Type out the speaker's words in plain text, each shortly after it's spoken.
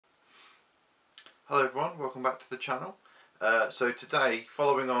Hello everyone, welcome back to the channel. So today,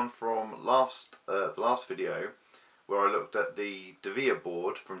 following on from the last video where I looked at the Devia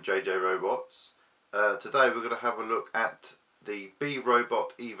board from JJ Robots, today we're going to have a look at the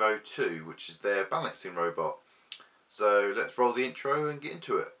B-Robot Evo 2, which is their balancing robot. So let's roll the intro and get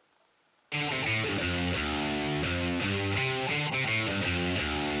into it.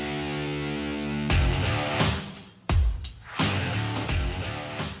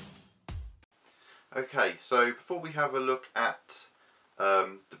 Okay, so before we have a look at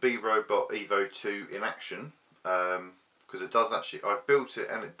the B-Robot Evo 2 in action, because it does actually, I've built it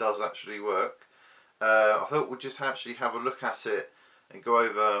and it does actually work, I thought we'd just actually have a look at it and go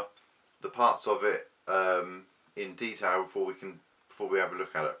over the parts of it in detail before we have a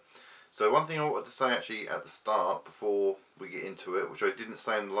look at it. So one thing I wanted to say actually at the start before we get into it, which I didn't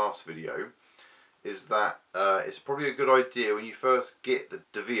say in the last video, is that it's probably a good idea when you first get the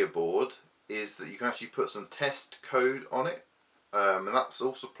Devia board is that you can actually put some test code on it, and that's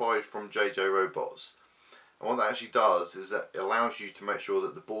all supplied from JJ Robots. And what that actually does is that it allows you to make sure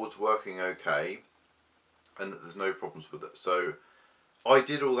that the board's working okay and that there's no problems with it. So I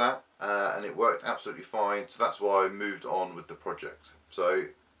did all that and it worked absolutely fine, so that's why I moved on with the project. So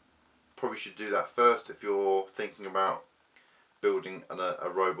probably should do that first if you're thinking about building a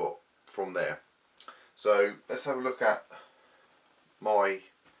robot from there. So let's have a look at my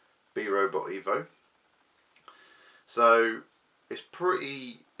B-Robot Evo. So it's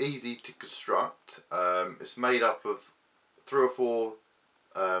pretty easy to construct. It's made up of 3 or 4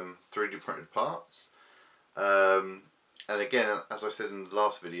 3D printed parts. And again, as I said in the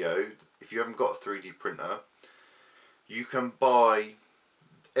last video, if you haven't got a 3D printer, you can buy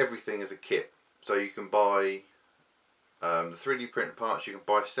everything as a kit. So you can buy the 3D printed parts, you can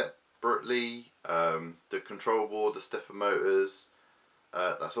buy separately, the control board, the stepper motors,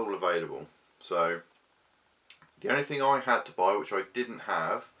 that's all available. So the only thing I had to buy, which I didn't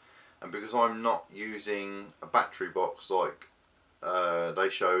have, and because I'm not using a battery box like they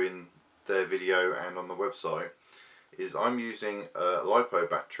show in their video and on the website, is I'm using a LiPo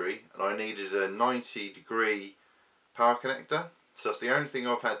battery, and I needed a 90-degree power connector. So that's the only thing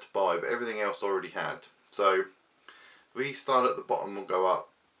I've had to buy, but everything else I already had. So we start at the bottom, we'll go up,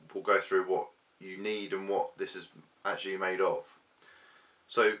 we'll go through what you need and what this is actually made of.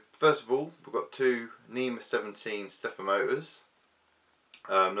 So first of all, we've got 2 Nema 17 stepper motors.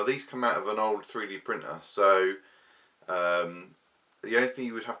 Now these come out of an old 3D printer, so the only thing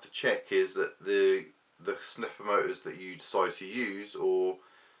you would have to check is that the stepper motors that you decide to use, or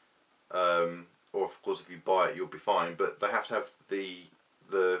of course if you buy it you'll be fine, but they have to have the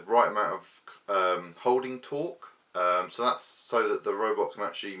right amount of holding torque, so that's so that the robot can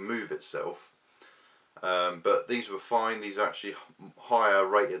actually move itself. But these were fine. These are actually higher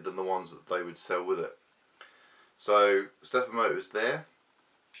rated than the ones that they would sell with it. So stepper motors there.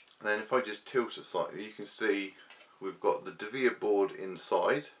 And then if I just tilt it slightly, you can see we've got the Devia board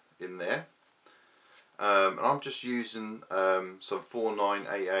inside in there. And I'm just using some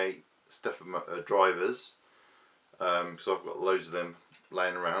 4988 stepper drivers. So I've got loads of them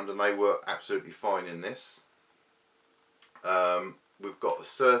laying around, and they work absolutely fine in this. We've got a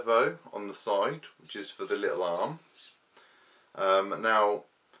servo on the side, which is for the little arm. Now,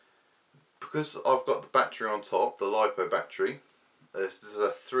 because I've got the battery on top, the LiPo battery, this is a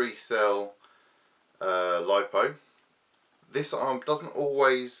 3-cell LiPo. This arm doesn't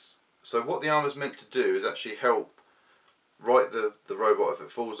always, so what the arm is meant to do is actually help right the robot if it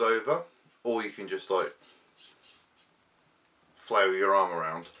falls over, or you can just like flail your arm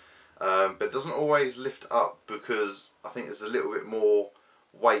around. But it doesn't always lift up because I think there's a little bit more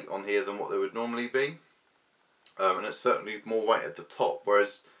weight on here than what there would normally be, and it's certainly more weight at the top,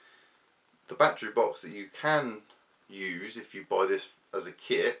 whereas the battery box that you can use if you buy this as a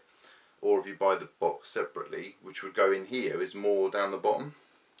kit, or if you buy the box separately, which would go in here, is more down the bottom.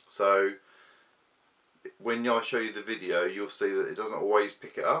 So when I show you the video you'll see that it doesn't always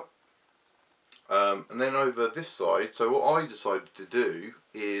pick it up. And then over this side, so what I decided to do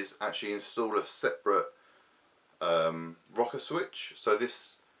is actually install a separate rocker switch. So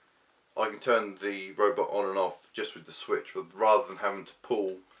this, I can turn the robot on and off just with the switch, rather than having to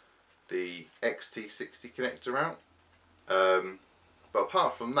pull the XT60 connector out. But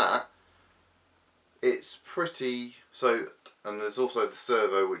apart from that, it's pretty, so, and there's also the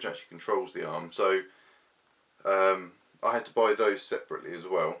servo which actually controls the arm, so I had to buy those separately as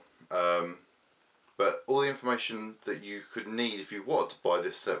well. But all the information that you could need if you wanted to buy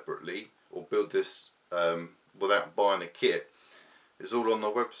this separately or build this without buying a kit is all on the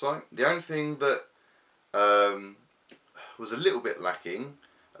website. The only thing that was a little bit lacking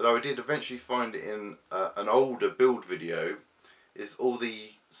although I did eventually find it in an older build video, is all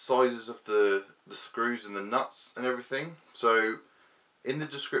the sizes of the screws and the nuts and everything. So in the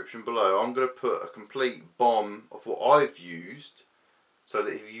description below I'm going to put a complete BOM of what I've used, so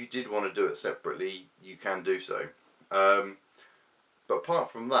that if you did want to do it separately you can do so. But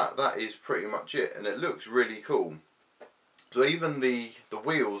apart from that, that is pretty much it, and it looks really cool. So even the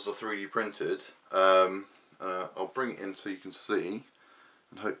wheels are 3D printed. I'll bring it in so you can see,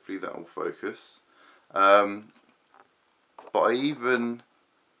 and hopefully that will focus. But I even,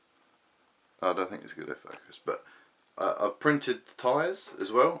 I don't think it's going to focus, but I've printed the tyres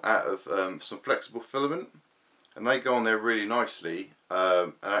as well out of some flexible filament, and they go on there really nicely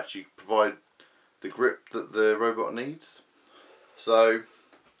and actually provide the grip that the robot needs. So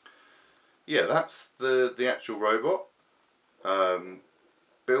yeah, that's the actual robot.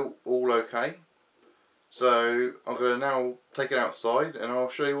 Built all okay. So I'm going to now take it outside and I'll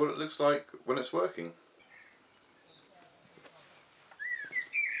show you what it looks like when it's working.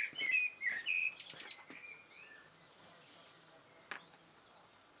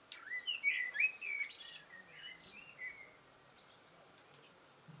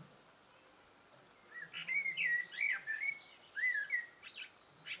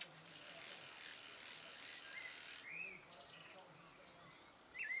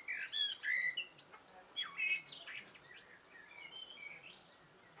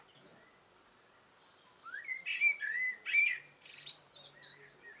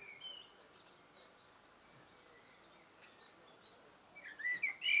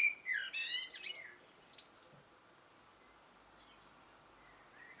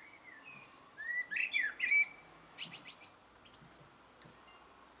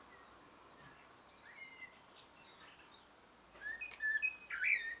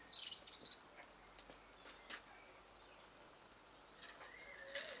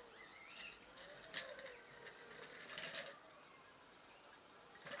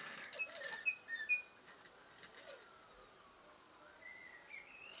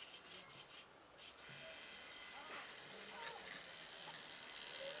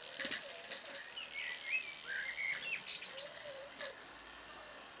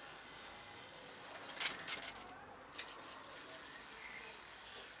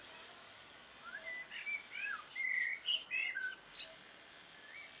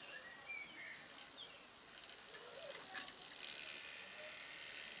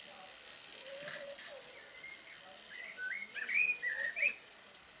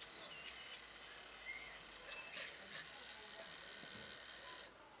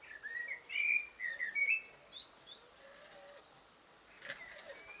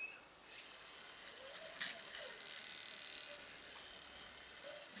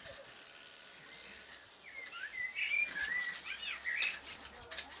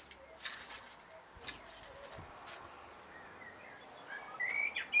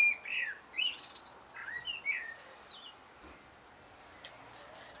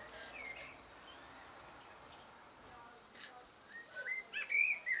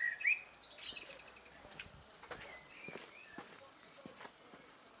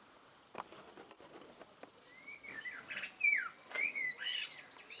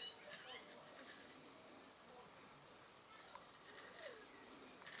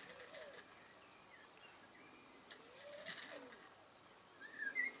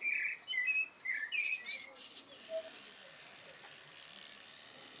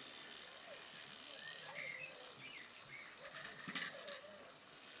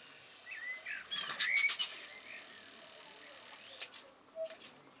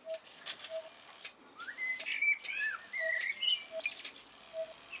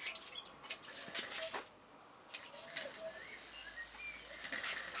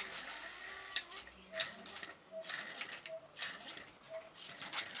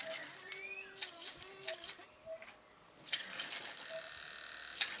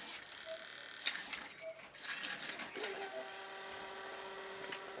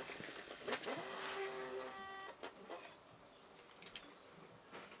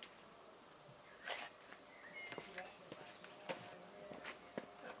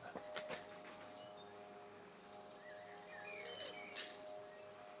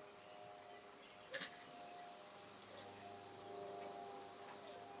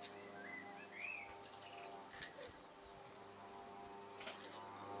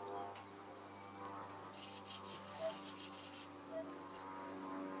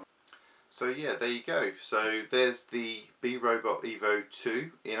 So yeah, there you go. So there's the B-Robot Evo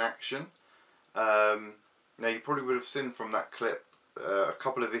 2 in action. Now you probably would have seen from that clip a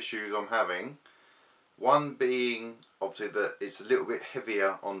couple of issues I'm having. One being obviously that it's a little bit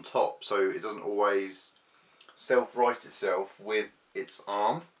heavier on top, so it doesn't always self-right itself with its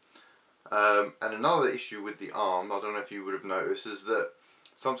arm. And another issue with the arm, I don't know if you would have noticed, is that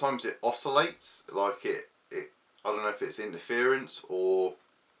sometimes it oscillates, like I don't know if it's interference or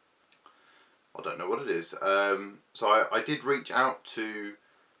I don't know what it is. So I did reach out to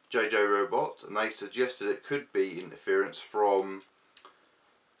JJ and they suggested it could be interference from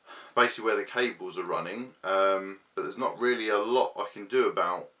basically where the cables are running, but there's not really a lot I can do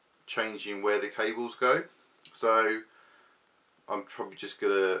about changing where the cables go. So I'm probably just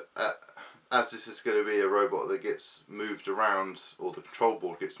gonna, as this is going to be a robot that gets moved around, or the control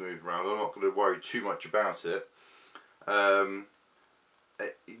board gets moved around, I'm not going to worry too much about it.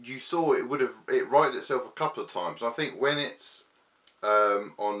 You saw it righted itself a couple of times. I think when it's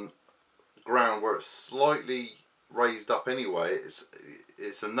on ground where it's slightly raised up anyway,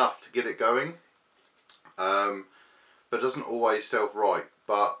 it's enough to get it going, but it doesn't always self-right.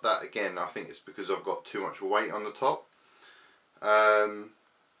 But that again, I think it's because I've got too much weight on the top.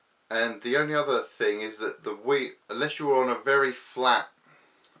 And the only other thing is that the wheel, unless you're on a very flat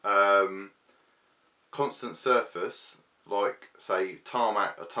constant surface, like say a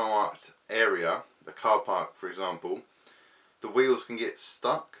tarmacked area, a car park for example, the wheels can get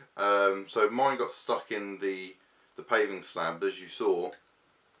stuck. So mine got stuck in the paving slab, as you saw.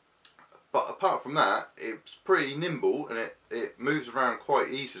 But apart from that, it's pretty nimble and it moves around quite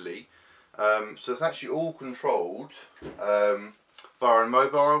easily. So it's actually all controlled via a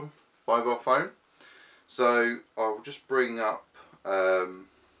mobile phone. So I'll just bring up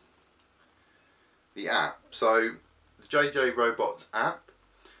the app. So the JJ Robots app.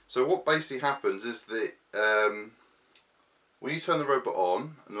 So what basically happens is that when you turn the robot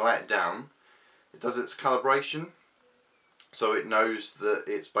on and lay it down, it does its calibration. So it knows that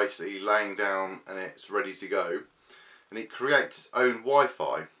it's basically laying down and it's ready to go. And it creates its own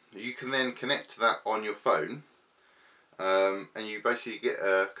Wi-Fi. You can then connect to that on your phone. And you basically get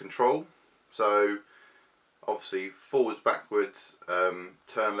a control. So obviously forwards, backwards,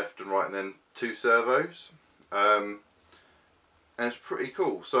 turn left and right, and then 2 servos. And it's pretty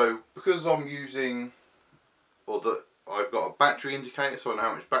cool. So because I'm using, or that I've got a battery indicator, so I know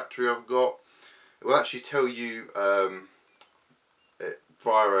how much battery I've got, it will actually tell you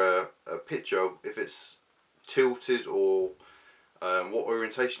via a picture if it's tilted or what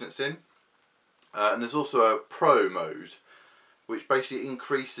orientation it's in. And there's also a Pro mode, which basically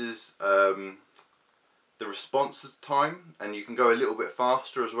increases the response time, and you can go a little bit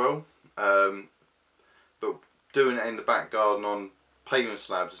faster as well. But doing it in the back garden on pavement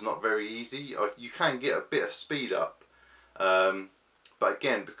slabs is not very easy. You can get a bit of speed up, but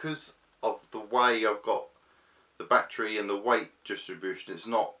again, because of the way I've got the battery and the weight distribution, it's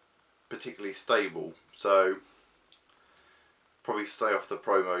not particularly stable. So probably stay off the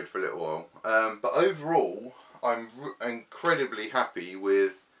Pro mode for a little while. But overall, I'm incredibly happy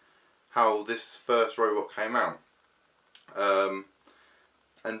with how this first robot came out.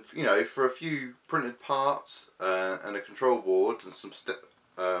 And you know, for a few printed parts and a control board and some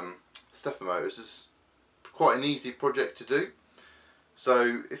stepper motors, it's quite an easy project to do.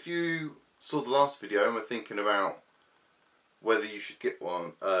 So if you saw the last video and were thinking about whether you should get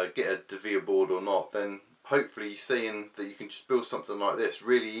a Devia board or not, then hopefully you're seeing that you can just build something like this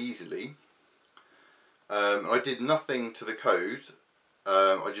really easily. I did nothing to the code.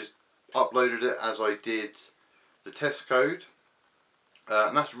 I just uploaded it as I did the test code,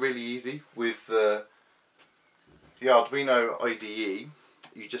 and that's really easy. With the Arduino IDE,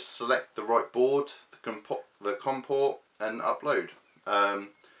 you just select the right board, the COM port, and upload.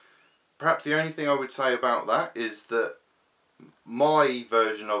 Perhaps the only thing I would say about that is that my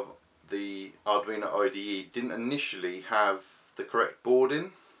version of the Arduino IDE didn't initially have the correct board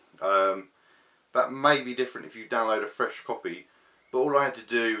in. That may be different if you download a fresh copy, but all I had to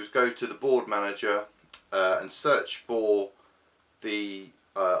do was go to the board manager and search for the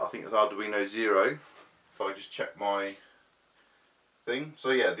I think it's Arduino 0. If I just check my thing, so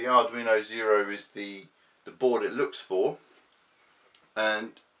yeah, the Arduino 0 is the board it looks for,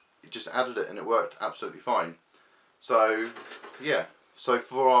 and it just added it and it worked absolutely fine. So yeah, so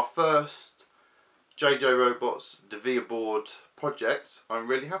for our first JJ Robots Devia board project, I'm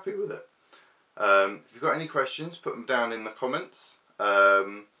really happy with it. If you've got any questions, put them down in the comments.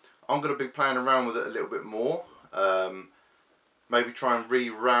 I'm going to be playing around with it a little bit more. Maybe try and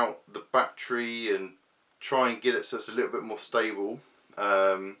reroute the battery and try and get it so it's a little bit more stable.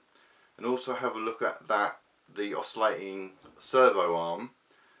 And also have a look at the oscillating servo arm,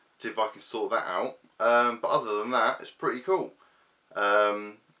 see if I can sort that out. But other than that, it's pretty cool.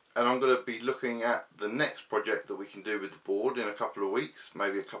 and I'm going to be looking at the next project that we can do with the board in a couple of weeks,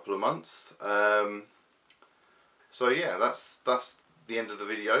 maybe a couple of months. So yeah, that's the end of the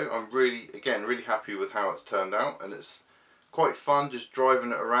video. I'm really happy with how it's turned out, and it's quite fun just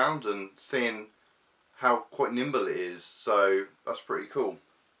driving it around and seeing how quite nimble it is, so that's pretty cool.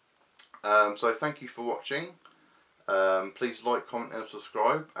 So thank you for watching. Please like, comment and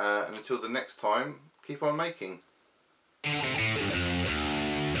subscribe, and until the next time, keep on making.